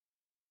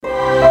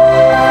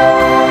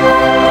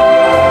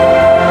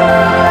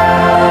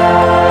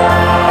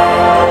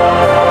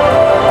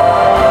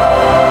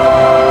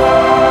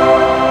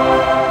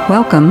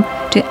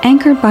Welcome to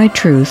Anchored by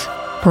Truth,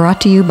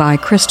 brought to you by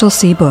Crystal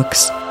C.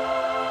 Books.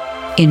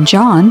 In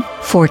John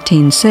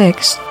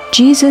 14:6,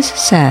 Jesus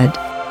said,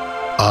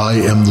 I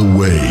am the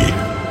way,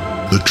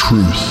 the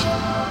truth,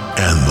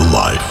 and the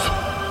life.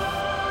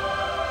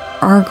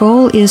 Our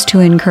goal is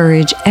to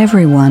encourage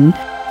everyone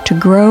to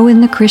grow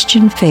in the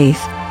Christian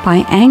faith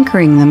by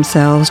anchoring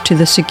themselves to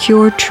the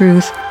secure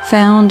truth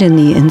found in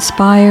the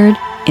inspired,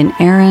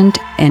 inerrant,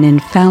 and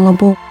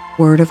infallible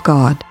Word of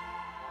God.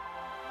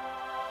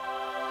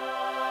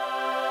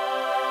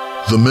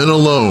 The men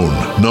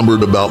alone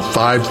numbered about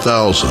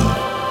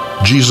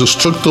 5,000. Jesus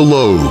took the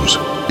loaves,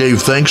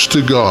 gave thanks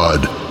to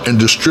God, and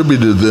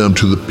distributed them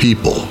to the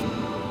people.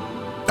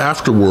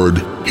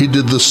 Afterward, he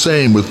did the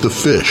same with the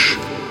fish,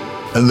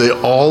 and they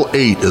all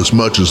ate as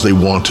much as they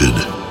wanted.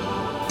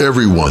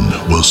 Everyone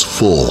was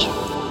full.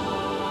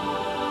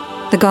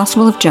 The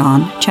Gospel of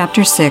John,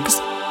 chapter 6,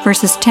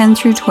 verses 10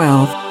 through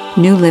 12,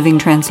 New Living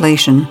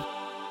Translation.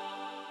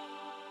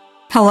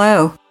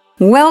 Hello.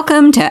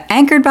 Welcome to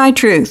Anchored by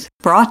Truth,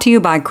 brought to you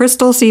by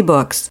Crystal C.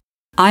 Books.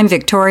 I'm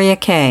Victoria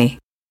Kay.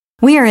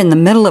 We are in the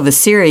middle of a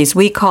series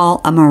we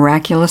call A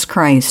Miraculous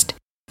Christ.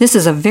 This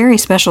is a very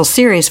special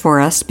series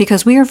for us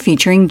because we are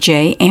featuring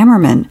Jay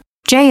Ammerman.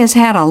 Jay has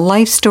had a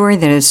life story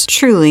that is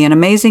truly an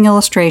amazing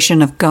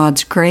illustration of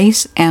God's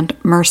grace and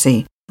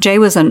mercy. Jay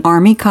was an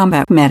Army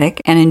combat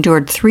medic and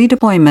endured 3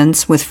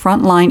 deployments with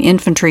frontline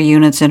infantry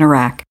units in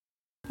Iraq.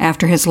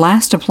 After his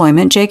last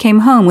deployment, Jay came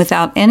home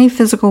without any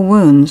physical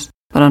wounds,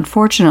 but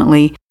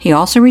unfortunately, he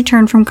also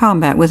returned from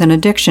combat with an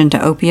addiction to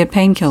opiate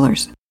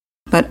painkillers.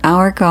 But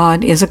our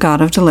God is a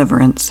God of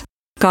deliverance.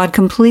 God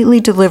completely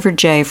delivered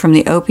Jay from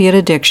the opiate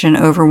addiction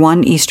over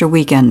one Easter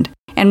weekend,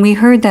 and we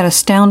heard that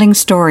astounding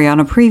story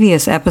on a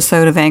previous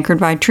episode of Anchored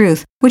by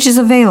Truth, which is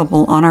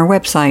available on our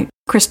website,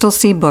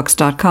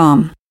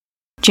 crystalcbooks.com.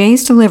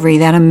 Jay's delivery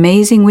that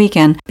amazing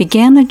weekend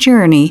began a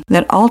journey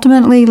that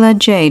ultimately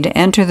led Jay to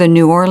enter the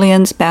New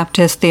Orleans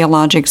Baptist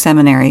Theological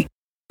Seminary.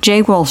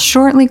 Jay will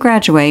shortly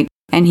graduate,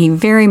 and he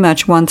very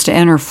much wants to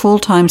enter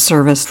full-time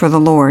service for the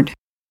Lord.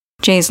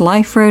 Jay's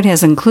life road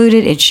has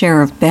included its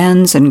share of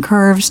bends and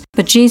curves,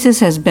 but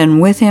Jesus has been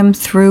with him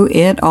through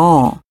it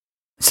all.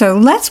 So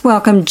let's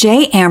welcome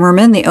Jay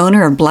Ammerman, the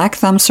owner of Black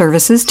Thumb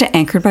Services, to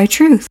Anchored by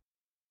Truth.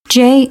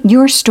 Jay,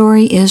 your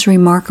story is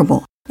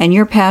remarkable, and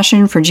your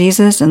passion for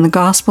Jesus and the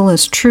gospel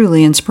is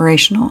truly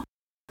inspirational.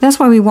 That's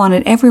why we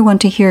wanted everyone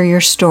to hear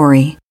your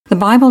story. The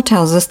Bible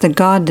tells us that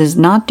God does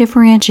not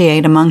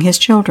differentiate among His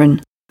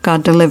children.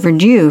 God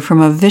delivered you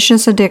from a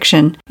vicious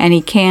addiction, and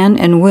He can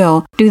and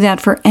will do that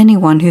for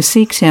anyone who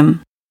seeks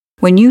Him.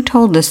 When you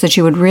told us that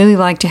you would really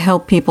like to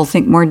help people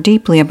think more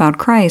deeply about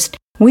Christ,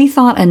 we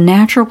thought a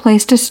natural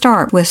place to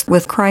start was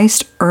with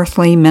Christ's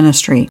earthly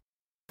ministry.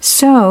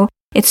 So,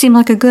 it seemed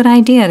like a good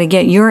idea to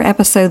get your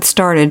episode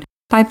started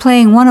by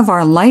playing one of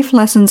our life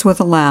lessons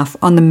with a laugh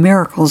on the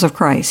miracles of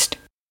Christ.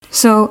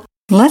 So,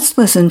 let's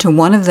listen to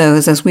one of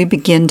those as we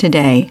begin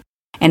today.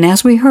 And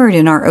as we heard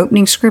in our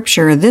opening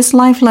scripture, this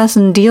life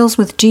lesson deals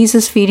with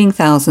Jesus feeding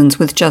thousands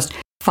with just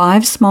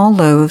 5 small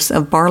loaves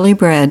of barley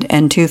bread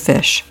and 2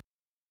 fish.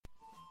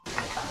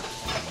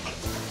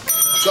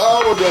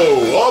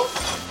 Sourdough up!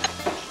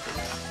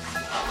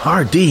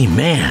 RD,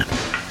 man,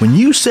 when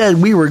you said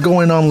we were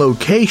going on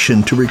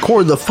location to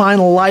record the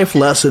final life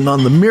lesson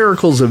on the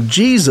miracles of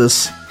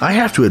Jesus, I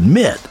have to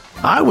admit,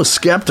 I was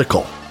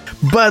skeptical.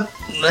 But,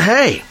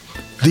 hey,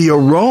 the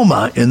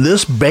aroma in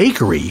this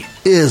bakery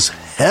is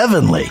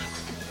heavenly.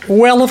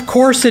 Well, of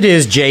course it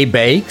is, Jay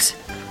Bakes.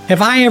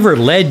 Have I ever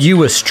led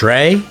you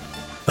astray?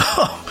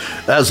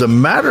 Oh, as a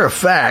matter of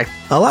fact,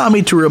 allow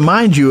me to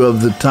remind you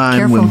of the time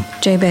Careful,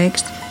 when... Jay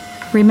Bakes.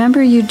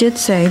 Remember you did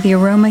say the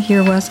aroma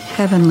here was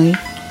heavenly,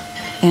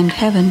 and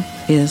heaven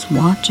is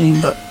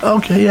watching.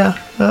 Okay, yeah,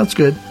 that's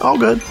good. All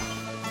good.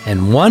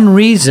 And one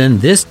reason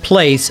this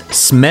place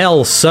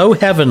smells so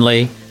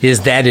heavenly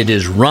is that it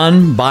is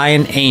run by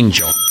an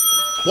angel.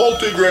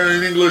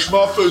 Multigrain English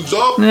muffins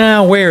up!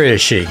 Now, where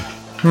is she?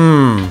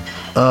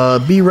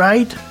 Be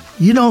right?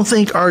 You don't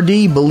think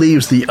RD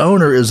believes the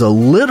owner is a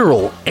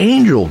literal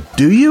angel,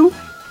 do you?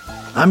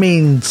 I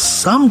mean,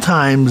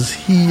 sometimes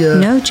he,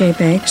 No, Jay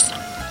Bakes.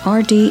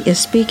 RD is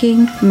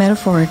speaking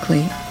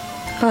metaphorically.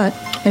 But,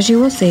 as you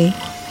will see,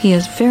 he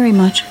is very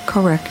much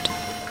correct.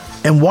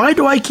 And why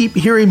do I keep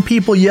hearing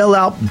people yell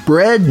out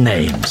bread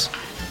names?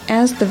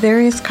 As the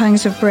various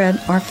kinds of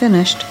bread are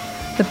finished,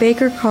 the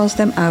baker calls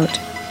them out.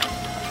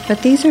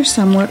 But these are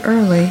somewhat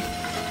early.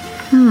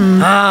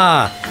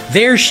 Ah,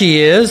 there she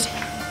is.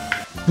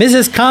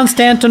 Mrs.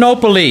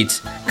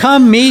 Constantinopolites,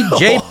 come meet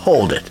Jay... Oh,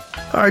 hold it.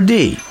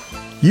 RD,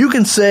 you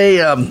can say,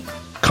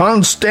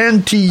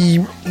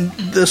 Constanti,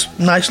 this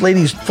nice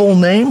lady's full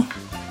name,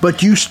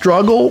 but you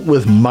struggle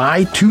with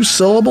my 2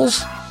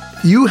 syllables?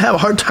 You have a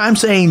hard time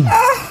saying...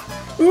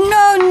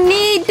 No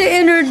need to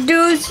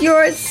introduce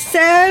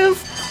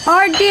yourself.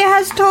 RD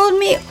has told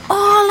me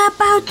all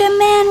about the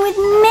man with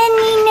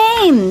many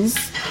names.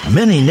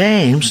 Many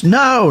names?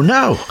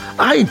 No.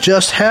 I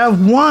just have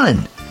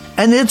one.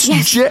 And it's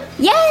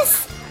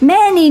Yes,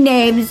 many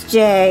names,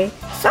 Jay.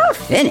 So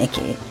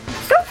finicky.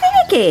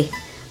 K.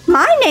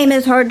 My name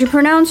is hard to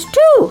pronounce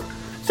too,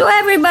 so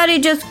everybody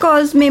just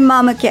calls me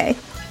Mama K.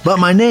 But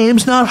my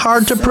name's not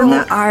hard to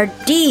pronounce.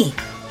 R.D.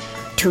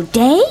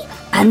 Today,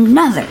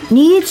 another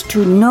needs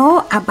to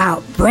know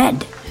about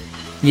bread.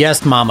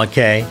 Yes, Mama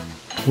K.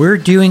 We're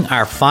doing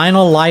our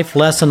final life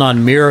lesson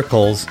on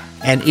miracles,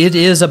 and it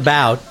is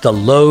about the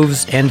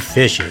loaves and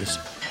fishes.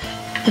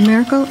 The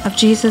miracle of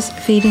Jesus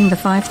feeding the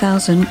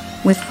 5,000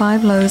 with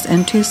 5 loaves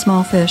and 2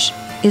 small fish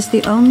is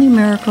the only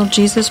miracle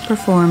Jesus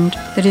performed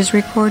that is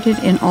recorded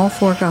in all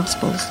 4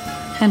 Gospels.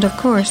 And of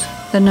course,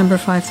 the number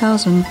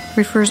 5,000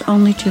 refers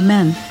only to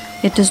men.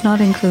 It does not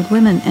include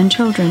women and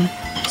children,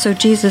 so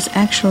Jesus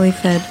actually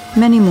fed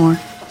many more.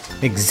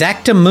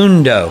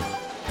 Exactamundo.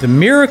 The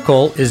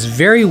miracle is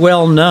very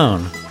well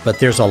known, but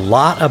there's a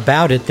lot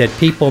about it that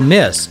people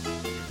miss.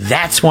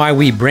 That's why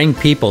we bring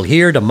people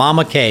here to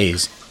Mama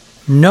K's.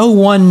 No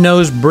one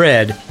knows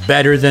bread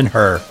better than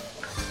her.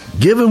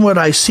 Given what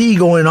I see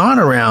going on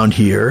around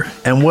here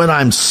and what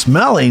I'm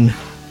smelling,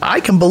 I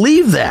can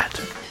believe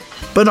that.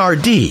 But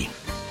R.D.,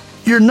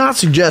 you're not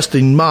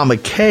suggesting Mama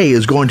K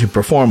is going to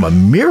perform a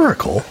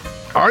miracle,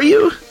 are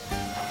you?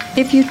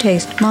 If you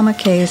taste Mama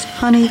K's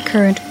honey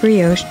currant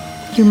brioche,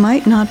 you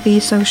might not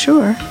be so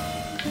sure.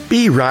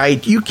 Be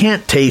right, you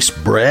can't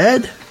taste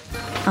bread.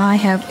 I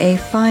have a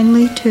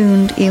finely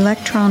tuned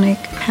electronic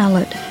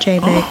palate, Jay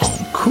Bakes.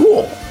 Oh,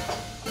 cool.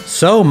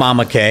 So,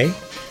 Mama K,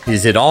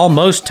 is it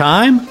almost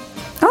time?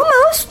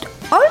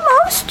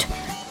 Almost.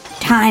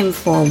 Time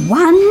for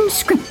one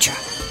scripture.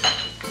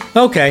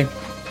 Okay.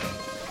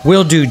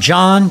 We'll do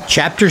John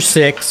chapter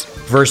 6,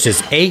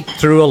 verses 8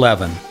 through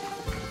 11.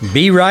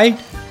 Be right?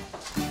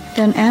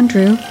 Then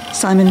Andrew,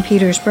 Simon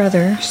Peter's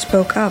brother,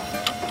 spoke up.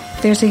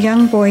 There's a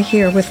young boy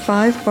here with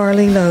 5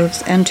 barley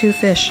loaves and 2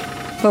 fish.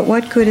 But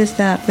what good is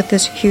that with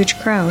this huge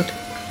crowd?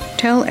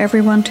 Tell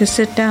everyone to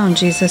sit down,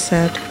 Jesus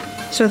said.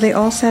 So they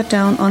all sat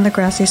down on the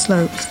grassy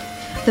slopes.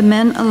 The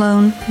men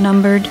alone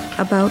numbered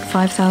about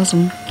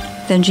 5,000.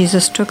 Then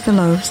Jesus took the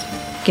loaves,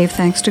 gave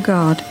thanks to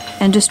God,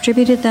 and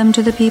distributed them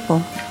to the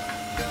people.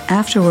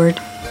 Afterward,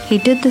 he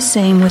did the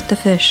same with the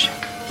fish,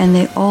 and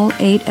they all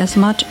ate as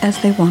much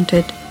as they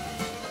wanted.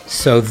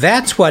 So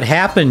that's what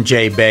happened,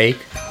 Jay Bake.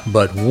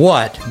 But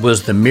what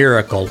was the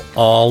miracle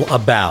all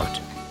about?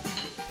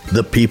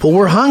 The people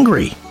were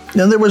hungry,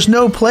 and there was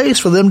no place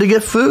for them to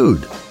get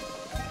food.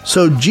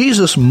 So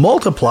Jesus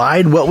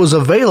multiplied what was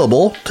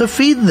available to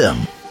feed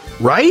them,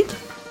 right?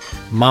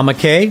 Mama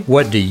K,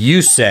 what do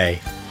you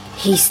say?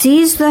 He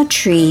sees the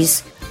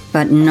trees,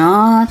 but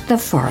not the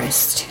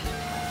forest.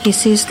 He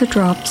sees the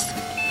drops,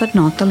 but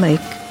not the lake.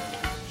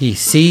 He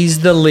sees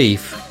the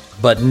leaf,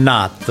 but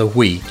not the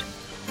wheat.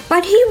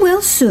 But he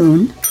will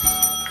soon.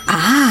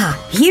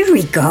 Here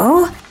we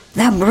go.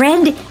 The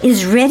bread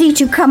is ready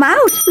to come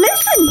out.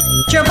 Listen.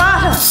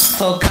 Ciabatta,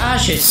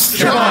 focaccious,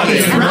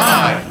 ciabatta and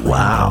rye.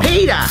 Wow.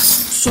 Pita,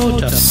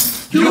 sota,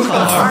 yuca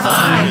are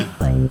fine.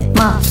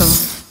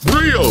 Matzo.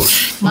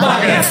 Brioche,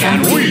 Baguette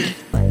and wheat.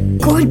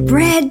 Good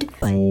bread,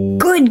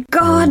 good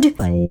God,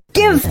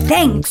 give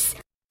thanks.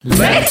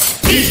 Let's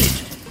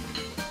eat.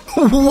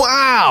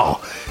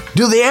 Wow!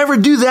 Do they ever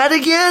do that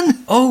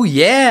again? Oh,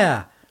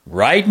 yeah.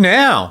 Right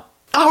now.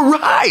 All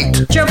right!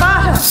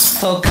 Ciabatta,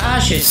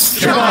 focaccious,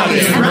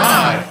 ciabatta and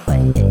rye.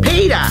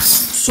 Pita,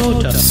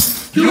 sota,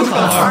 yuca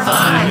are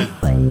fine.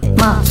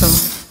 Matzo.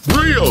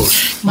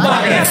 brioche,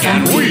 Baguette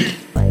and wheat.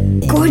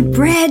 Good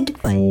bread,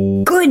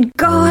 good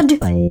God,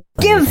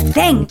 give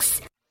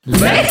thanks.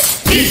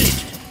 Let's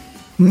eat.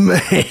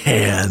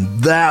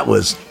 Man, that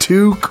was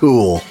too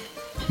cool.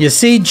 You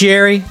see,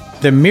 Jerry,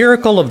 the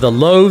miracle of the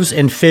loaves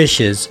and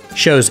fishes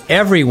shows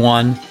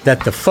everyone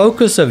that the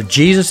focus of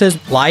Jesus'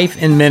 life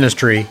and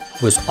ministry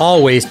was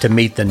always to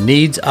meet the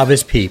needs of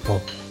his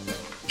people.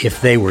 If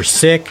they were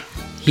sick,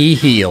 he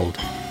healed.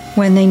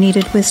 When they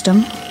needed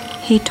wisdom,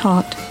 he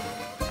taught.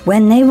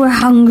 When they were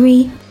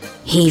hungry,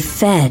 he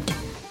fed.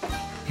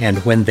 And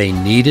when they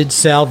needed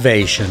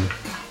salvation,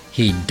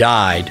 he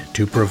died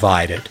to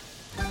provide it.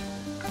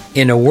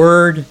 In a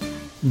word,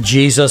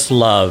 Jesus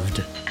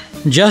loved,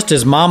 just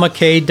as Mama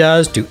Kay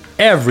does to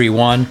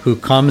everyone who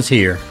comes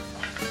here.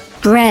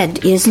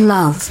 Bread is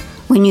love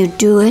when you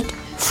do it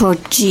for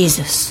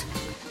Jesus.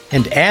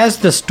 And as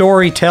the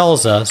story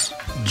tells us,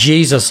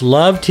 Jesus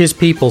loved his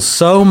people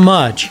so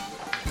much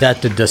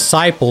that the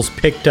disciples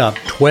picked up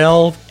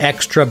 12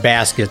 extra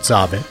baskets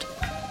of it.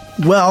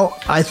 Well,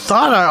 I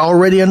thought I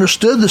already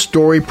understood the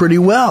story pretty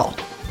well,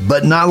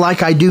 but not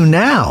like I do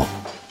now.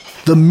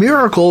 The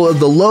miracle of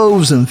the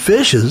loaves and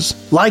fishes,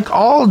 like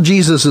all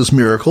Jesus'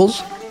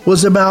 miracles,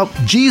 was about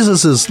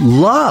Jesus'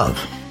 love.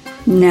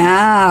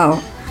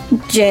 Now,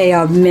 Jay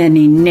of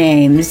many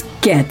names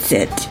gets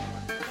it.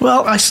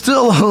 Well, I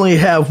still only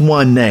have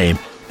one name,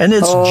 and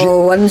it's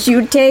Once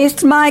you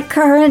taste my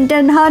currant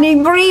and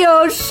honey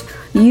brioche,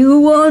 you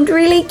won't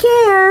really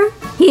care.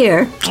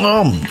 Here.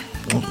 Wow.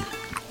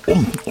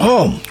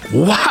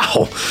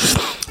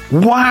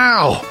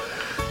 Wow.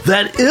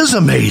 That is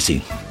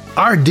amazing.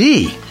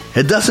 R.D.,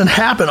 it doesn't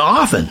happen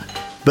often,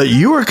 but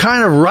you were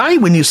kind of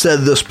right when you said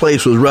this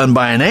place was run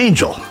by an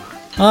angel.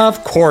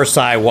 Of course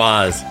I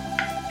was.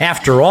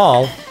 After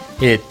all,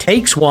 it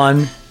takes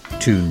one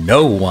to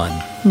know one.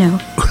 No,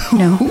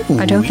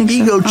 I don't think so.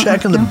 Ego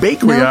check in the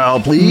bakery aisle,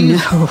 please.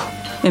 No,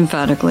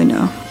 emphatically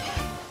no.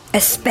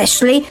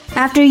 Especially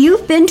after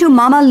you've been to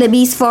Mama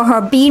Libby's for her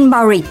bean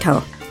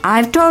burrito.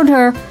 I've told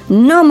her,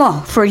 no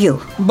more for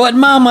you. But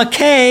Mama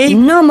Kay...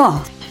 No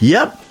more.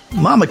 Yep,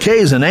 Mama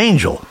Kay's an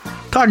angel.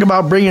 Talk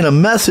about bringing a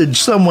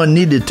message someone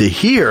needed to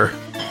hear.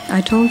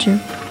 I told you.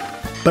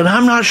 But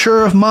I'm not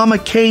sure if Mama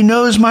Kay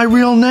knows my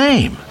real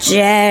name.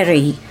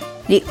 Jerry,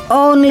 the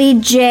only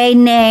J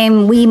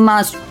name we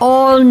must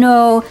all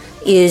know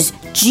is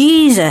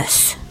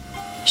Jesus.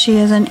 She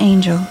is an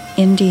angel,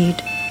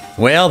 indeed.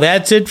 Well,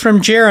 that's it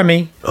from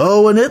Jeremy.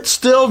 Oh, and it's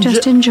still...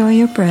 Just enjoy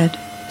your bread.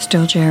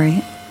 Still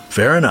Jerry.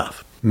 Fair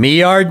enough.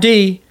 Me,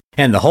 R.D.,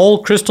 and the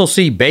whole Crystal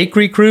C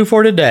Bakery crew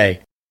for today.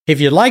 If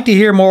you'd like to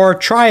hear more,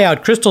 try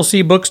out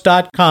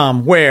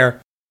crystalcbooks.com,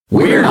 where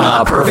We're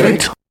not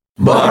perfect,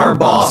 but our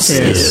boss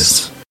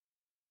is.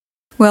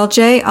 Well,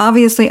 Jay,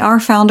 obviously our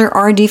founder,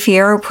 R.D.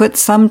 Fierro, put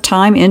some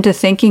time into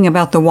thinking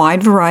about the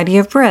wide variety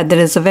of bread that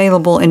is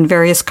available in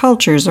various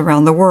cultures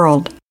around the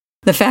world.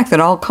 The fact that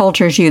all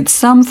cultures use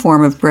some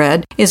form of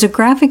bread is a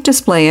graphic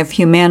display of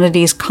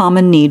humanity's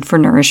common need for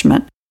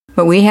nourishment.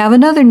 But we have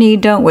another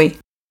need, don't we?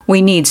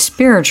 We need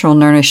spiritual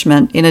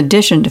nourishment in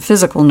addition to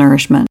physical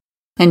nourishment.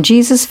 And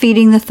Jesus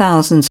feeding the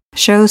thousands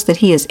shows that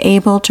he is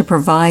able to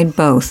provide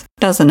both,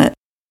 doesn't it?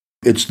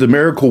 It's the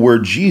miracle where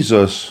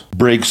Jesus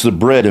breaks the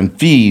bread and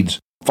feeds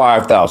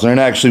 5,000. And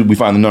actually, we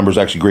find the numbers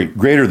actually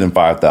greater than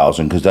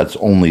 5,000 because that's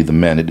only the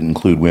men. It didn't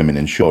include women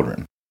and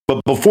children.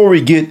 But before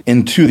we get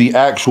into the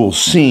actual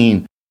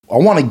scene, I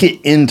want to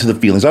get into the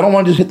feelings. I don't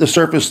want to just hit the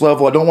surface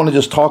level. I don't want to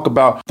just talk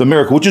about the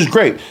miracle, which is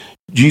great.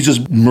 Jesus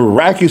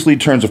miraculously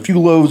turns a few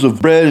loaves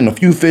of bread and a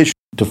few fish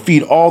to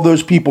feed all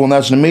those people, and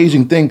that's an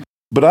amazing thing.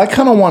 But I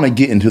kind of want to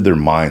get into their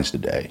minds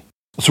today.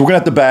 So we're going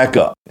to have to back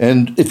up.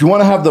 And if you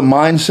want to have the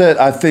mindset,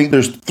 I think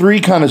there's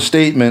three kind of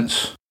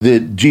statements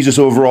that Jesus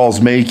overall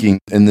is making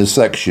in this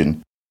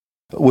section,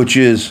 which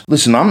is,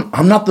 listen,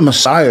 I'm not the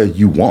Messiah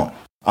you want.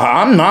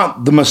 I'm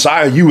not the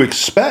Messiah you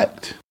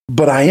expect,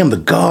 but I am the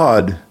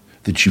God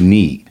that you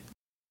need.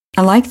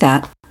 I like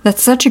that.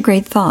 That's such a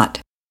great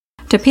thought.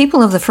 To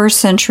people of the first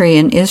century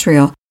in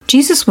Israel,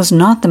 Jesus was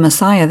not the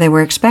Messiah they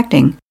were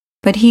expecting,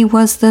 but he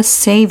was the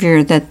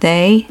Savior that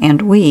they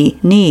and we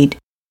need.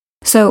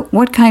 So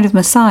what kind of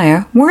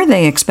Messiah were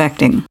they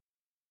expecting?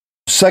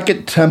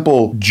 Second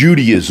Temple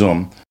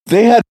Judaism,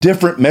 they had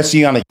different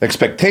messianic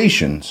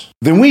expectations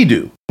than we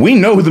do. We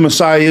know who the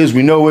Messiah is.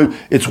 We know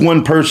it's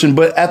one person.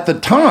 But at the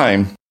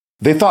time,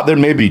 they thought there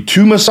may be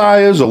two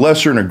Messiahs, a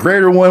lesser and a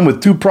greater one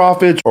with two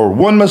prophets, or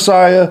one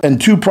Messiah and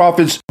two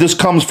prophets. This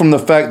comes from the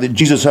fact that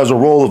Jesus has a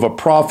role of a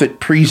prophet,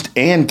 priest,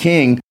 and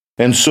king.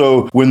 And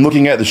so when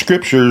looking at the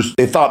scriptures,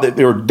 they thought that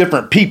they were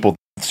different people.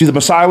 See, the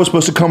Messiah was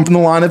supposed to come from the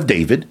line of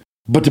David,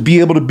 but to be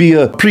able to be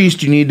a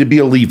priest, you need to be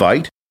a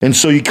Levite. And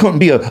so you couldn't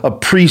be a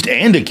priest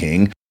and a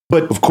king.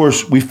 But of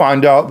course, we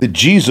find out that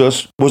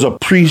Jesus was a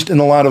priest in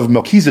the line of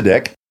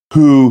Melchizedek,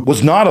 who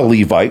was not a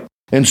Levite.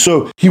 And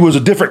so he was a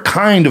different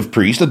kind of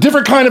priest, a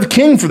different kind of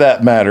king for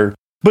that matter.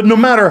 But no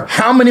matter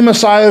how many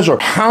messiahs or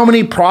how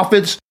many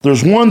prophets,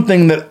 there's one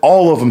thing that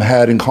all of them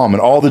had in common.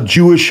 All the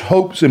Jewish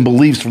hopes and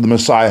beliefs for the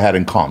Messiah had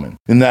in common.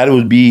 And that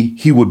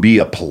he would be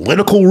a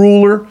political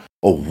ruler,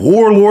 a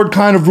warlord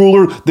kind of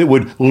ruler that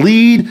would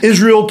lead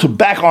Israel to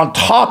back on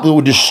top, that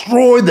would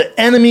destroy the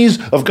enemies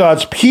of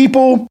God's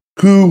people,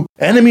 who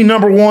enemy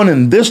number one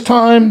in this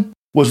time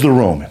was the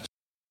Romans.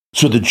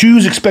 So the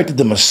Jews expected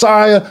the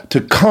Messiah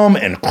to come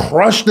and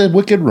crush the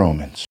wicked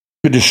Romans,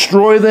 to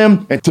destroy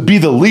them, and to be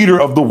the leader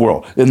of the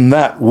world in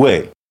that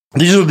way.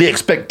 These are the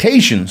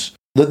expectations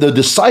that the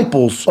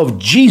disciples of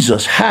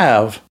Jesus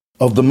have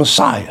of the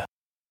Messiah.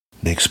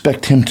 They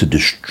expect him to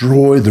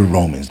destroy the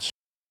Romans.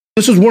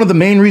 This is one of the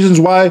main reasons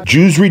why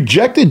Jews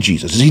rejected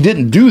Jesus, is he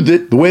didn't do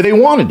the way they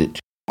wanted it.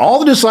 All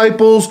the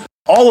disciples,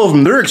 all of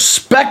them, they're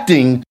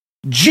expecting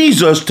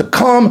Jesus to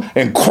come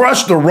and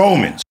crush the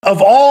Romans.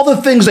 Of all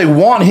the things they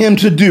want him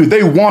to do,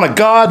 they want a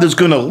God that's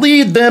going to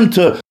lead them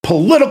to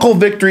political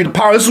victory, to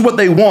power. This is what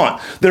they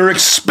want. They're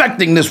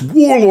expecting this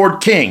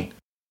warlord king.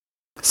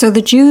 So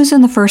the Jews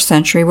in the first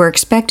century were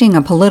expecting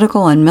a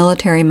political and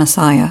military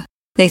Messiah.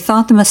 They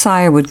thought the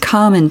Messiah would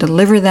come and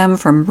deliver them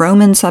from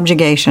Roman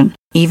subjugation.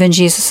 Even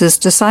Jesus'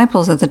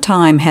 disciples at the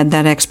time had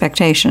that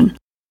expectation.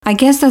 I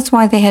guess that's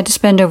why they had to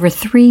spend over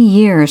 3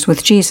 years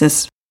with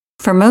Jesus.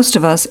 For most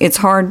of us, it's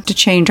hard to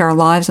change our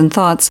lives and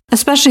thoughts,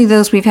 especially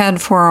those we've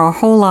had for our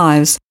whole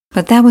lives,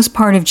 but that was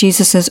part of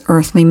Jesus'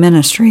 earthly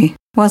ministry,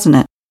 wasn't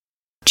it?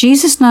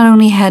 Jesus not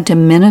only had to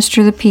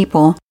minister the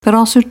people, but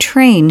also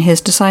train his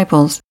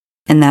disciples,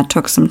 and that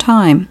took some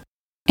time.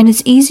 And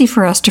it's easy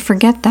for us to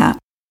forget that.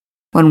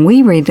 When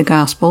we read the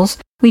Gospels,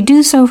 we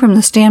do so from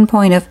the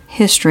standpoint of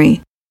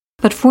history,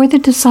 but for the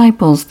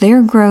disciples,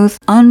 their growth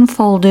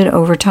unfolded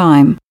over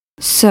time.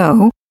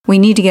 So, we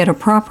need to get a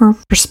proper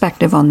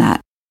perspective on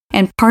that.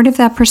 And part of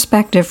that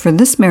perspective for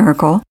this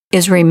miracle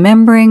is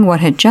remembering what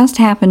had just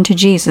happened to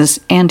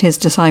Jesus and his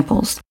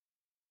disciples.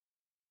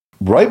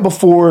 right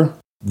before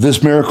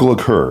this miracle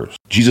occurs,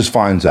 Jesus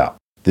finds out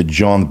that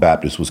John the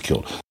Baptist was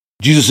killed.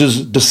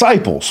 Jesus'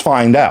 disciples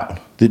find out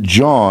that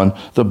John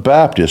the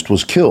Baptist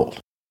was killed.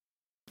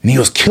 And he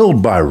was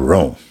killed by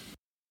Rome.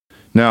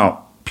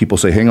 Now, people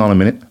say, hang on a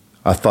minute.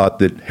 I thought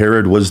that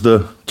Herod was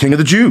the king of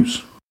the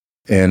Jews.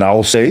 And I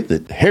will say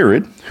that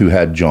Herod, who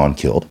had John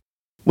killed,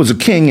 was a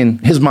king in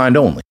his mind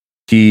only.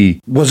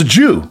 He was a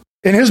Jew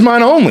in his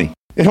mind only,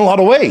 in a lot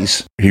of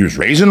ways. He was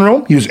raised in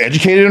Rome. He was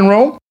educated in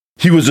Rome.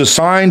 He was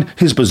assigned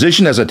his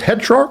position as a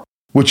tetrarch,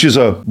 which is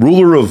a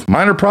ruler of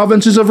minor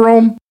provinces of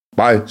Rome,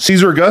 by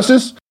Caesar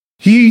Augustus.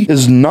 He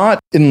is not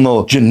in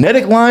the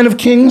genetic line of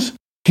kings.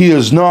 He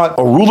is not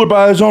a ruler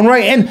by his own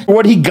right. And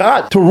what he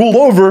got to rule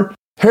over,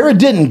 Herod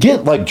didn't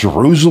get like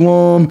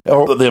Jerusalem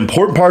or the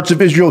important parts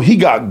of Israel. He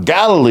got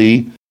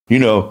Galilee,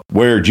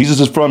 where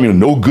Jesus is from.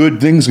 No good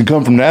things can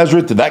come from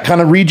Nazareth, to that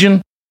kind of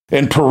region.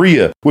 And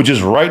Perea, which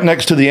is right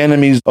next to the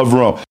enemies of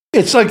Rome.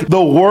 It's like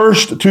the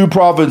worst two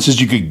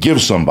provinces you could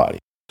give somebody.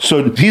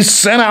 So he's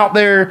sent out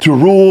there to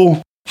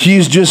rule.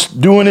 He's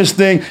just doing his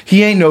thing.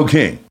 He ain't no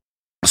king.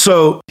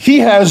 So he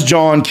has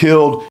John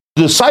killed.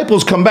 The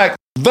disciples come back.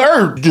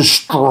 They're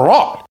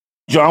distraught.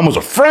 John was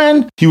a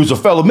friend. He was a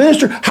fellow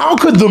minister. How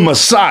could the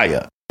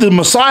Messiah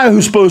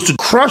who's supposed to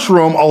crush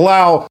Rome,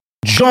 allow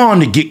John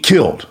to get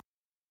killed?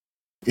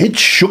 It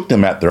shook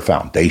them at their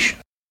foundation.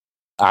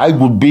 I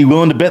would be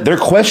willing to bet they're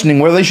questioning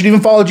whether they should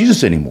even follow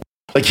Jesus anymore.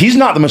 Like, he's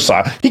not the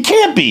Messiah. He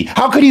can't be.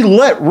 How could he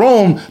let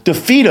Rome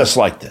defeat us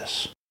like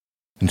this?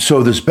 And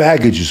so this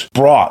baggage is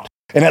brought.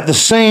 And at the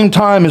same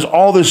time as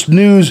all this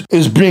news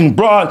is being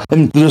brought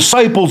and the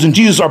disciples and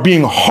Jesus are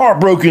being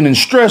heartbroken and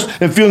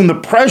stressed and feeling the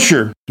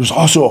pressure, there's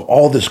also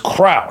all this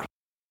crowd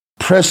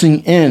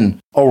pressing in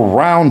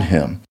around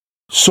him.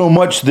 So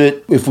much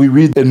that if we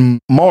read in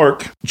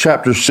Mark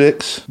chapter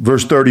 6,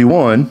 verse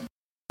 31,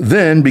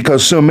 then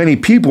because so many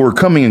people were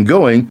coming and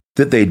going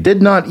that they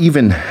did not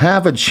even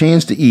have a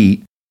chance to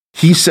eat,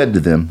 he said to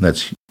them,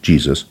 that's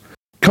Jesus,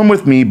 come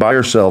with me by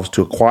yourselves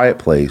to a quiet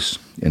place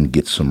and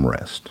get some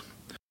rest.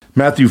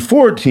 Matthew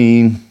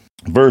 14,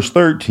 verse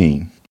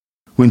 13.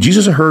 When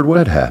Jesus heard what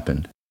had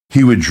happened,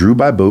 he withdrew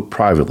by boat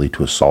privately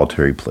to a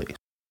solitary place.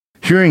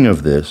 Hearing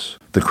of this,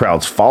 the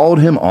crowds followed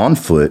him on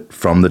foot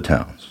from the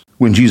towns.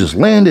 When Jesus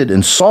landed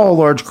and saw a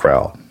large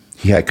crowd,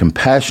 he had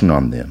compassion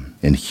on them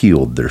and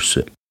healed their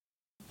sick.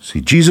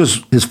 See,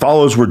 his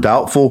followers were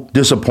doubtful,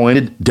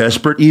 disappointed,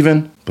 desperate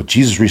even, but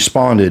Jesus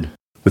responded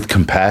with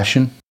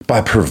compassion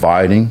by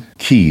providing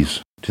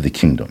keys to the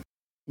kingdom.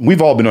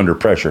 We've all been under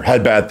pressure,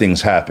 had bad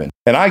things happen.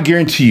 And I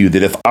guarantee you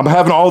that if I'm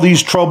having all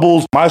these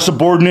troubles, my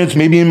subordinates,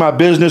 maybe in my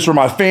business or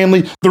my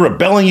family, they're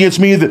rebelling against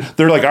me.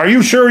 They're like, are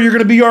you sure you're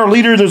going to be our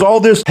leader? There's all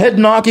this head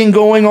knocking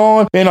going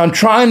on and I'm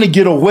trying to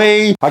get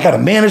away. I got to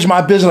manage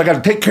my business. I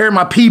got to take care of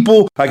my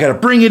people. I got to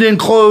bring it in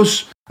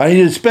close. I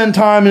need to spend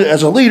time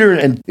as a leader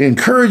and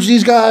encourage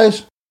these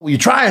guys. Well, you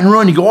try and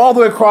run. You go all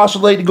the way across the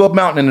lake to go up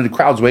mountain and the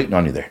crowd's waiting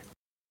on you there.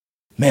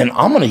 Man,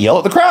 I'm going to yell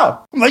at the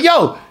crowd. I'm like,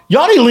 yo,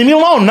 y'all need to leave me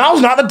alone. Now's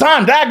not the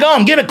time.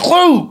 Daggum, get a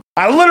clue.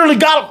 I literally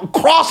got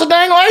across the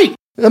dang lake.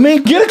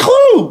 Get a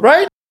clue,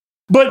 right?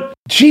 But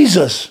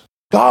Jesus,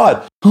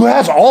 God, who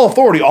has all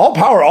authority, all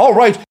power, all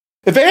rights.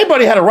 If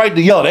anybody had a right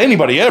to yell at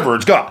anybody ever,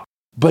 it's God.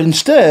 But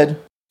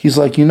instead, he's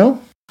like, I'm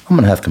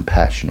going to have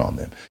compassion on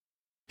them.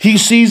 He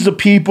sees the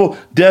people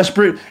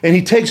desperate and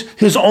he takes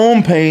his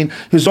own pain,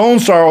 his own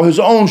sorrow, his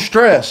own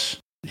stress.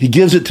 He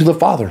gives it to the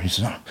Father. He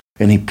says,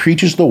 and he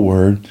preaches the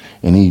word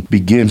and he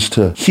begins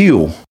to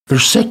heal. They're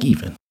sick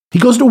even. He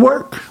goes to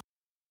work.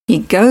 He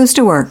goes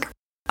to work.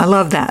 I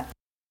love that.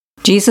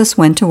 Jesus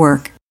went to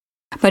work.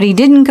 But he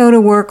didn't go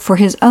to work for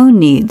his own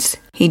needs.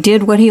 He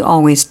did what he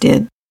always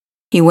did.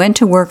 He went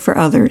to work for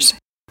others.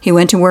 He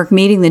went to work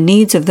meeting the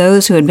needs of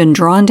those who had been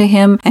drawn to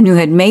him and who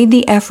had made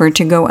the effort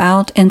to go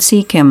out and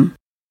seek him.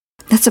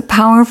 That's a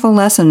powerful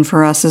lesson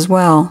for us as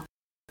well.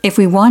 If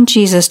we want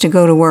Jesus to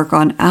go to work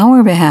on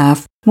our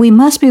behalf, we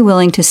must be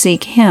willing to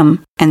seek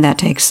him, and that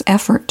takes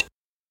effort.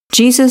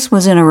 Jesus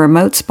was in a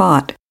remote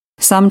spot.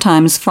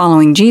 Sometimes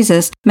following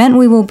Jesus meant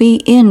we will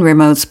be in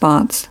remote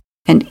spots.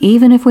 And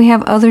even if we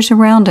have others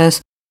around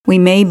us, we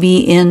may be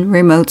in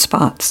remote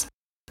spots.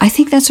 I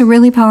think that's a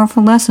really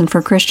powerful lesson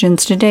for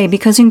Christians today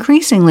because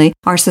increasingly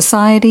our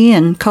society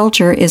and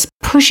culture is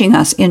pushing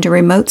us into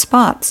remote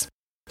spots.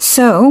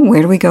 So,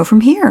 where do we go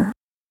from here?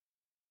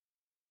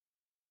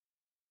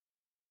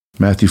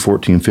 Matthew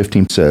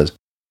 14:15 says,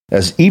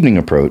 as evening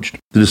approached,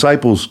 the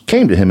disciples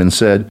came to him and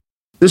said,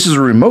 this is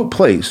a remote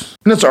place,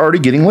 and it's already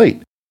getting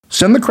late.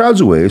 Send the crowds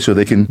away so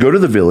they can go to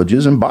the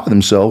villages and buy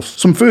themselves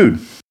some food.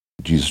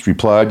 Jesus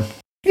replied,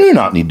 you do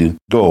not need to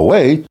go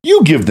away.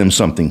 You give them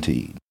something to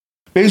eat.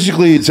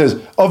 Basically, it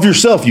says, of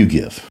yourself you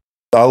give.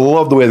 I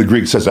love the way the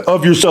Greek says that.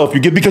 Of yourself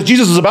you give, because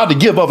Jesus is about to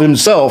give of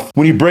himself.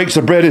 When he breaks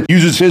the bread and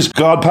uses his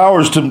God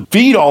powers to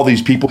feed all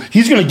these people,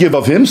 he's going to give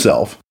of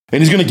himself.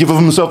 And he's going to give of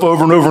himself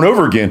over and over and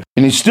over again.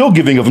 And he's still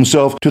giving of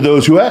himself to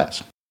those who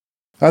ask.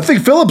 I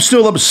think Philip's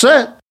still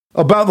upset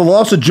about the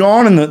loss of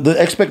John and the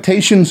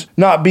expectations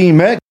not being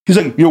met. He's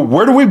like,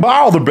 where do we buy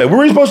all the bread? Where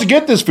are we supposed to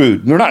get this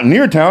food? They're not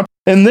near town.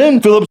 And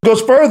then Philip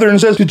goes further and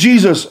says to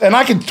Jesus, and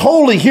I can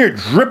totally hear it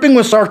dripping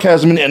with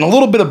sarcasm and a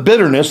little bit of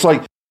bitterness,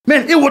 like,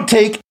 man, it would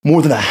take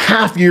more than a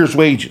half year's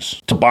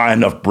wages to buy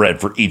enough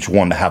bread for each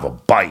one to have a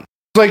bite.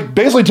 It's like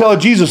basically telling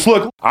Jesus,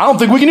 look, I don't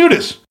think we can do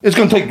this. It's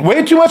going to take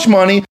way too much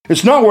money.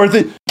 It's not worth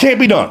it. Can't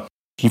be done.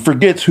 He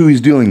forgets who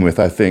he's dealing with,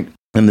 I think,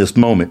 in this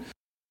moment.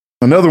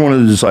 Another one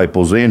of the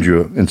disciples,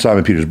 Andrew, and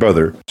Simon Peter's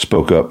brother,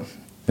 spoke up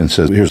and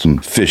says, here's some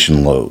fish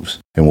and loaves.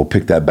 And we'll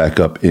pick that back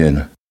up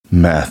in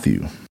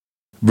Matthew.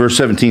 Verse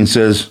 17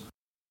 says,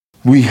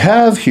 we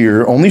have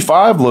here only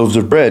 5 loaves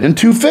of bread and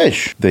 2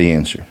 fish, they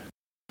answered.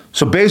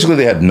 So basically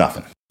they had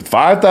nothing.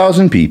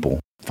 5,000 people,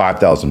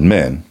 5,000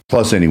 men,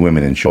 plus any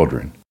women and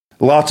children.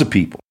 Lots of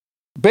people.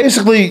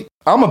 Basically,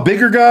 I'm a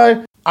bigger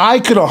guy. I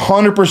could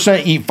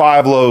 100% eat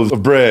 5 loaves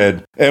of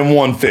bread and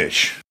 1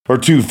 fish or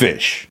 2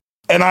 fish.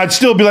 And I'd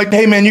still be like,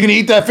 hey man, you gonna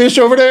eat that fish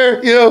over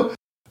there? You know,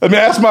 I mean,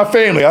 that's my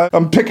family.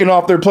 I'm picking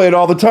off their plate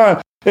all the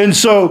time. And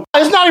so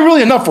it's not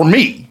really enough for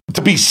me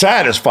to be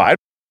satisfied.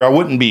 I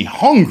wouldn't be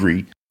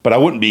hungry, but I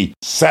wouldn't be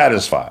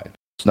satisfied.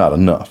 It's not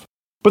enough.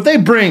 But they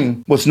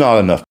bring what's not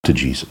enough to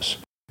Jesus.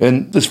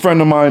 And this friend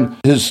of mine,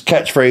 his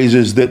catchphrase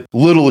is that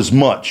little is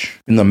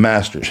much in the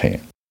master's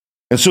hand.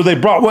 And so they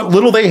brought what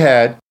little they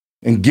had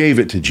and gave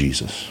it to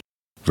Jesus.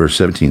 Verse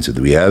 17 said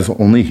that we have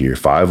only here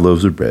 5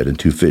 loaves of bread and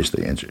 2 fish,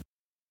 they answered.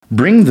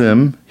 Bring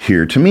them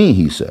here to me,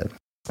 he said.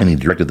 And he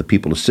directed the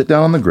people to sit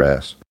down on the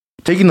grass.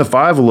 Taking the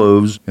 5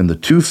 loaves and the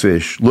 2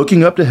 fish,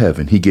 looking up to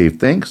heaven, he gave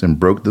thanks and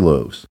broke the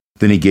loaves.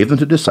 Then he gave them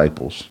to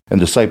disciples, and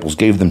disciples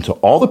gave them to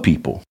all the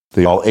people.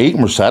 They all ate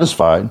and were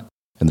satisfied,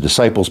 and the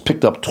disciples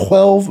picked up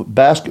 12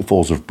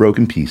 basketfuls of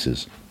broken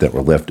pieces that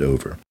were left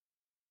over.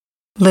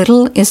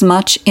 Little is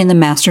much in the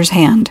master's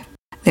hand.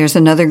 There's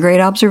another great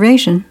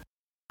observation.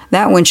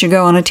 That one should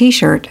go on a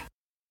t-shirt.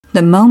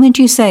 The moment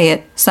you say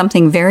it,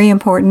 something very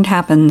important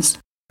happens.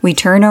 We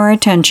turn our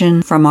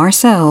attention from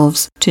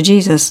ourselves to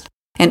Jesus.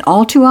 And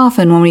all too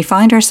often when we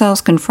find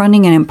ourselves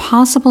confronting an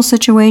impossible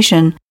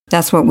situation,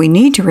 that's what we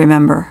need to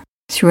remember.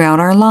 Throughout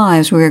our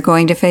lives, we are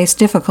going to face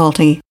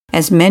difficulty.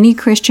 As many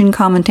Christian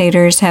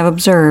commentators have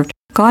observed,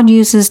 God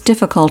uses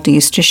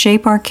difficulties to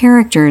shape our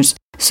characters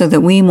so that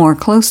we more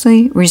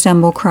closely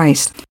resemble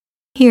Christ.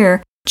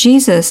 Here,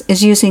 Jesus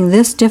is using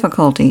this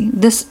difficulty,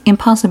 this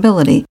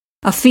impossibility,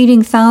 of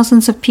feeding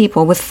thousands of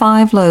people with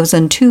 5 loaves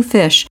and 2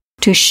 fish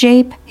to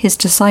shape his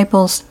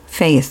disciples'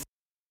 faith.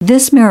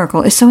 This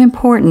miracle is so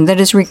important that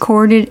it is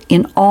recorded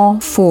in all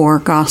 4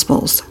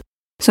 Gospels.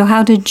 So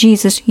how did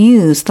Jesus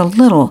use the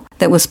little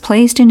that was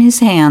placed in his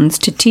hands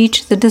to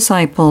teach the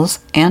disciples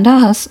and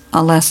us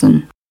a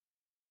lesson?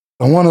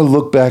 I want to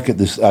look back at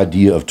this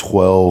idea of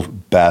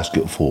 12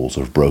 basketfuls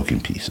of broken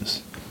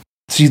pieces.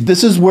 See,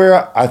 this is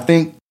where I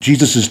think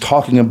Jesus is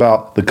talking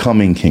about the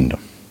coming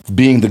kingdom,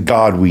 being the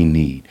God we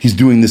need. He's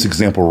doing this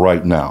example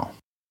right now.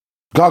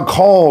 God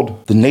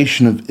called the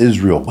nation of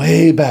Israel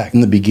way back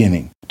in the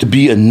beginning to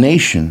be a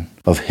nation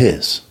of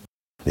his.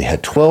 They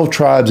had 12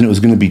 tribes, and it was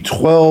going to be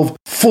 12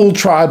 full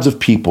tribes of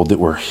people that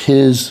were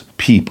his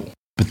people.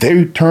 But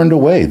they turned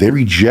away. They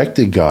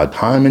rejected God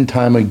time and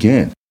time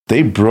again.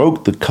 They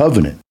broke the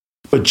covenant.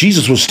 But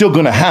Jesus was still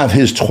going to have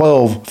his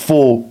 12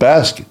 full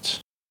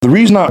baskets. The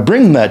reason I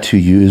bring that to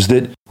you is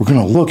that we're going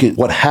to look at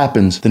what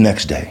happens the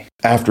next day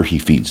after he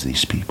feeds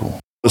these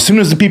people. As soon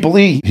as the people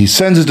eat, he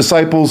sends his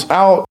disciples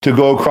out to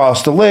go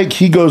across the lake.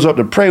 He goes up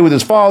to pray with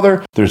his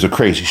Father. There's a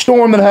crazy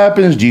storm that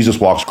happens. Jesus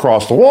walks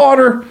across the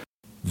water.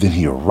 Then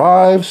he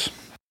arrives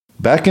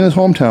back in his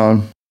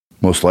hometown,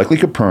 most likely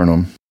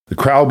Capernaum. The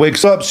crowd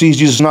wakes up, sees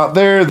Jesus not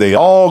there. They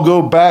all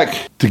go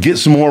back to get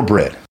some more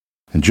bread.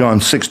 And John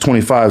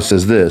 6:25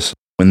 says this,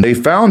 when they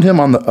found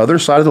him on the other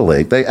side of the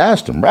lake, they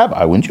asked him,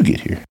 Rabbi, when did you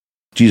get here?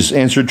 Jesus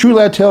answered,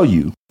 truly I tell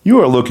you, you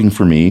are looking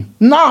for me,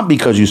 not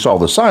because you saw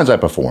the signs I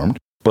performed,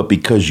 but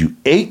because you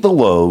ate the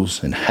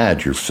loaves and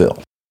had your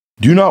fill.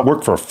 Do not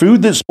work for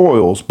food that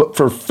spoils, but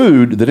for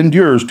food that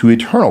endures to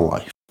eternal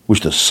life,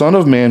 which the Son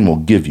of Man will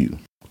give you.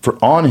 For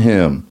on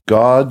him,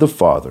 God the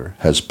Father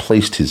has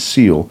placed his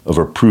seal of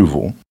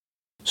approval.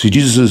 See,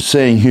 Jesus is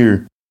saying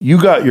here,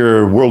 you got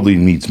your worldly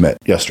needs met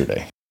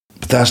yesterday,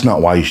 but that's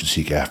not why you should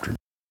seek after me.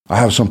 I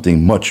have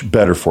something much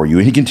better for you.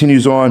 And he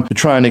continues on to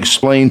try and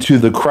explain to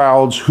the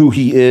crowds who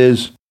he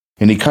is,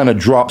 and he kind of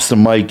drops the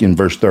mic in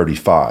verse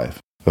 35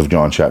 of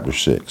John chapter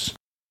 6.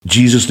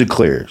 Jesus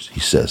declares, he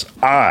says,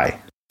 I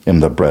am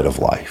the bread of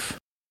life.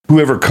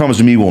 Whoever comes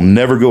to me will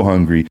never go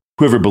hungry.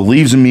 Whoever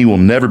believes in me will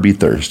never be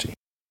thirsty.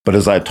 But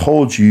as I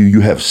told you, you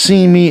have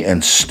seen me,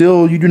 and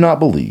still you do not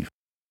believe.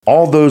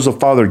 All those the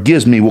Father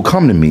gives me will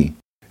come to me,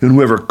 and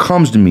whoever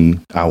comes to me,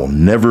 I will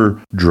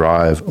never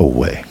drive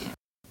away.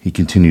 He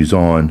continues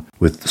on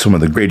with some of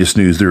the greatest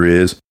news there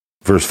is.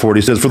 Verse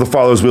 40 says, for the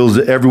Father's will is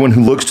that everyone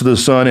who looks to the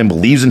Son and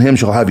believes in him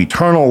shall have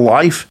eternal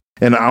life,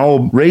 and I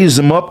will raise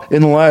them up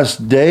in the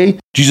last day.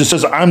 Jesus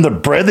says, I'm the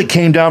bread that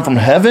came down from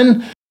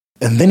heaven.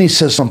 And then he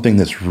says something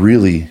that's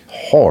really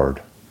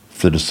hard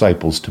for the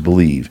disciples to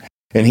believe.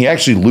 And he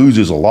actually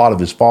loses a lot of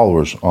his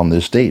followers on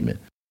this statement.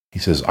 He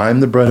says,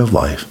 I'm the bread of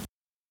life.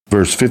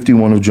 Verse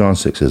 51 of John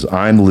 6 says,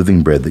 I am the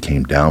living bread that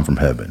came down from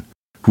heaven.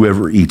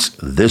 Whoever eats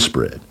this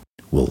bread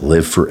will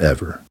live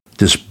forever.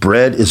 This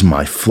bread is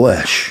my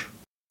flesh,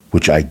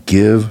 which I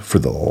give for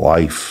the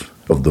life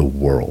of the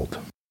world.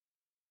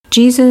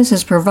 Jesus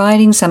is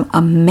providing some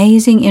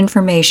amazing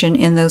information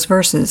in those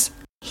verses.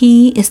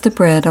 He is the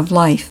bread of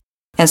life.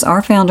 As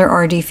our founder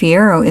R.D.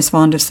 Fierro is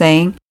fond of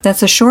saying,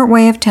 that's a short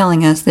way of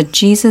telling us that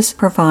Jesus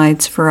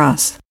provides for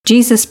us.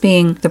 Jesus,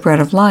 being the bread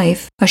of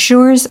life,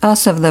 assures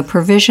us of the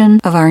provision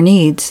of our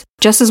needs,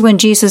 just as when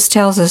Jesus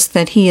tells us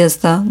that He is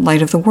the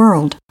light of the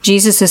world.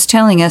 Jesus is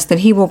telling us that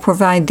He will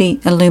provide the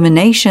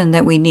illumination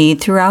that we need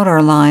throughout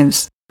our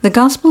lives. The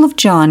Gospel of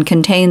John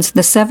contains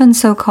the 7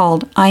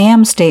 so-called I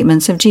am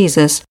statements of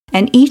Jesus,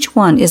 and each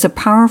one is a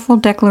powerful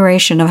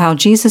declaration of how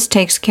Jesus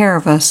takes care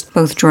of us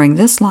both during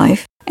this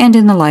life and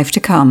in the life to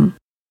come.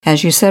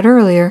 As you said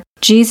earlier,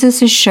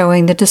 Jesus is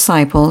showing the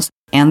disciples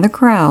and the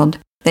crowd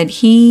that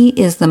He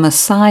is the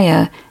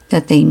Messiah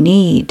that they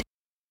need.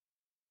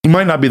 He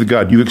might not be the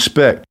God you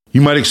expect.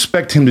 You might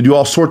expect Him to do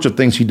all sorts of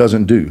things He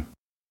doesn't do.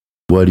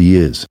 What He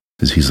is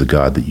He's the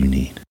God that you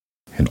need,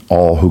 and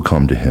all who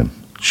come to Him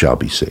shall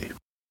be saved.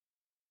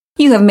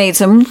 You have made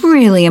some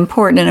really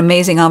important and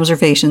amazing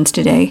observations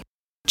today.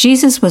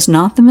 Jesus was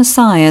not the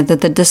Messiah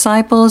that the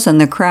disciples and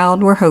the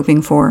crowd were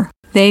hoping for.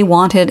 They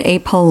wanted a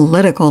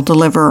political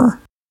deliverer.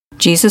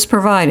 Jesus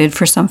provided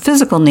for some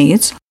physical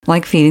needs,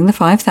 like feeding the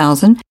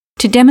 5,000,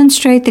 to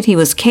demonstrate that He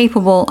was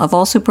capable of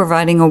also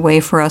providing a way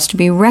for us to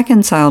be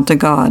reconciled to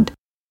God,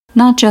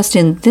 not just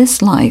in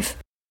this life,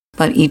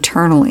 but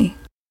eternally.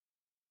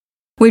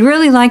 We'd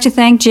really like to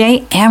thank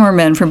Jay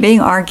Ammerman for being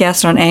our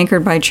guest on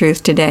Anchored by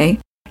Truth today.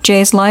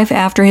 Jay's life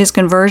after his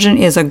conversion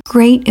is a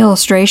great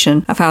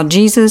illustration of how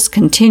Jesus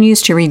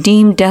continues to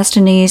redeem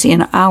destinies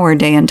in our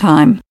day and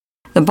time.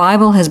 The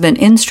Bible has been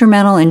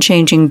instrumental in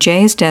changing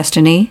Jay's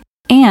destiny,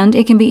 and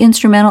it can be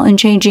instrumental in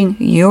changing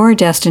your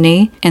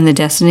destiny and the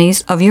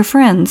destinies of your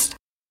friends.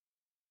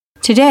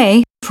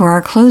 Today, for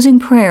our closing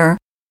prayer,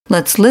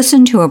 let's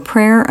listen to a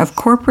prayer of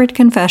corporate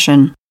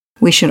confession.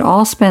 We should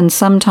all spend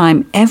some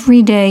time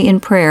every day in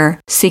prayer,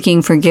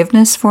 seeking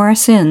forgiveness for our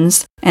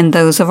sins and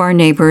those of our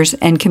neighbors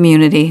and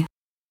community.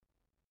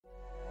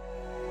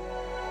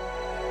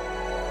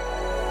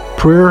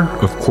 Prayer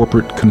of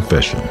corporate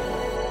confession.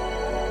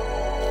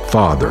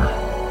 Father,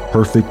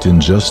 perfect in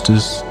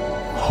justice,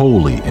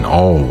 holy in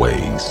all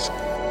ways,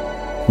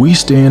 we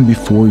stand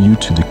before you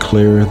to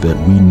declare that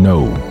we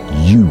know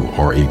you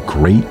are a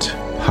great,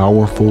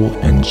 powerful,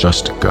 and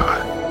just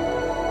God.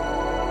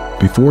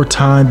 Before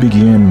time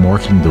began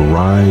marking the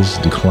rise,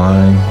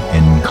 decline,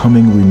 and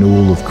coming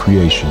renewal of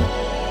creation,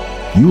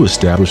 you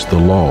established the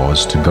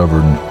laws to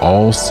govern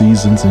all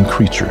seasons and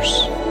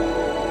creatures.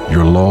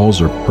 Your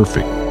laws are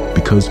perfect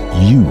because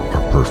you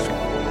are perfect.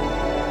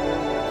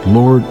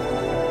 Lord,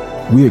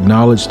 we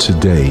acknowledge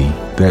today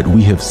that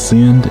we have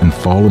sinned and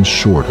fallen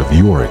short of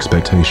your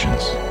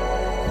expectations.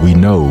 We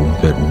know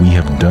that we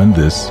have done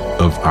this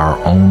of our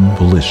own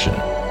volition,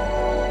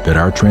 that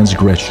our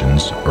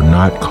transgressions are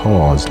not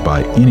caused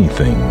by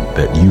anything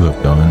that you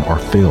have done or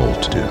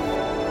failed to do.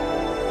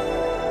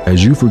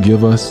 As you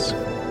forgive us,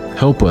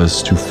 help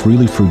us to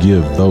freely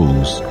forgive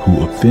those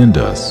who offend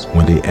us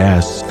when they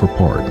ask for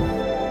pardon.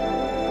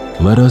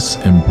 Let us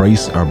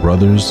embrace our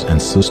brothers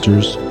and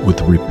sisters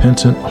with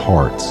repentant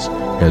hearts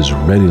as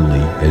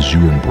readily as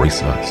you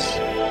embrace us.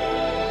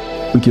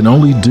 We can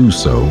only do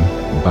so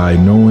by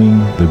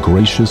knowing the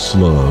gracious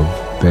love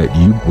that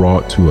you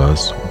brought to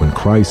us when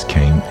Christ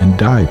came and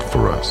died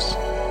for us.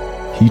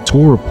 He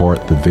tore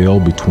apart the veil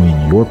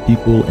between your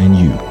people and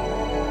you,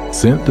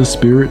 sent the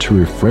Spirit to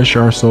refresh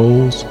our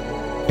souls,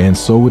 and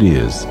so it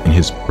is in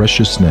His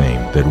precious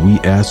name that we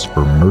ask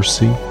for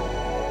mercy,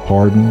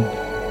 pardon,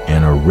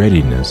 and a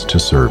readiness to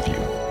serve you.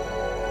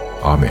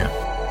 Amen.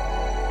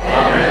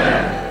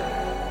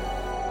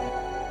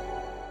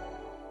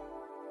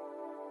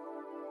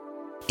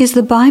 Is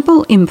the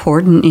Bible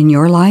important in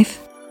your life?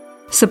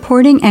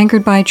 Supporting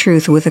Anchored by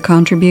Truth with a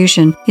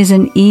contribution is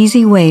an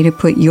easy way to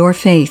put your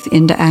faith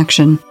into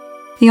action.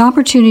 The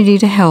opportunity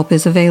to help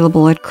is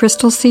available at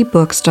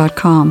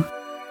crystalseabooks.com.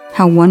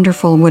 How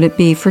wonderful would it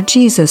be for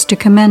Jesus to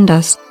commend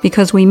us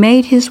because we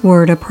made His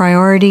Word a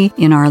priority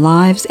in our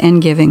lives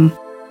and giving.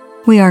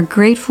 We are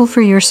grateful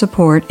for your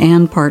support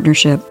and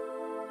partnership.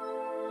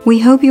 We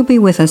hope you'll be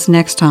with us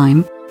next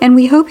time, and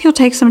we hope you'll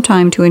take some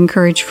time to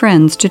encourage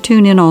friends to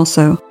tune in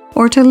also,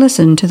 or to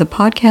listen to the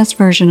podcast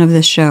version of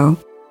this show.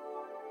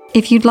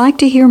 If you'd like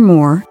to hear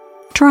more,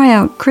 try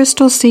out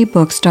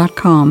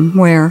crystalseabooks.com,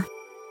 where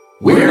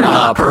we're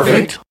not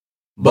perfect,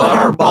 but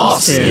our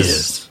boss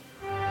is.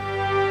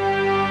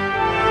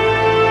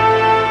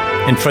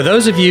 And for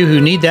those of you who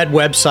need that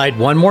website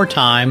one more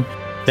time,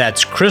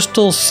 that's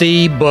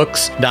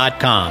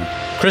crystalseabooks.com.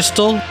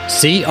 Crystal,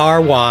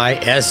 CRYSTAL,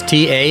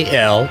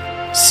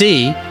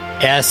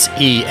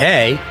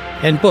 CSEA,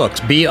 and books,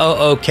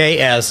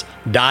 BOOKS.com.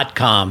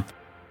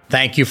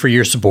 Thank you for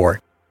your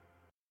support.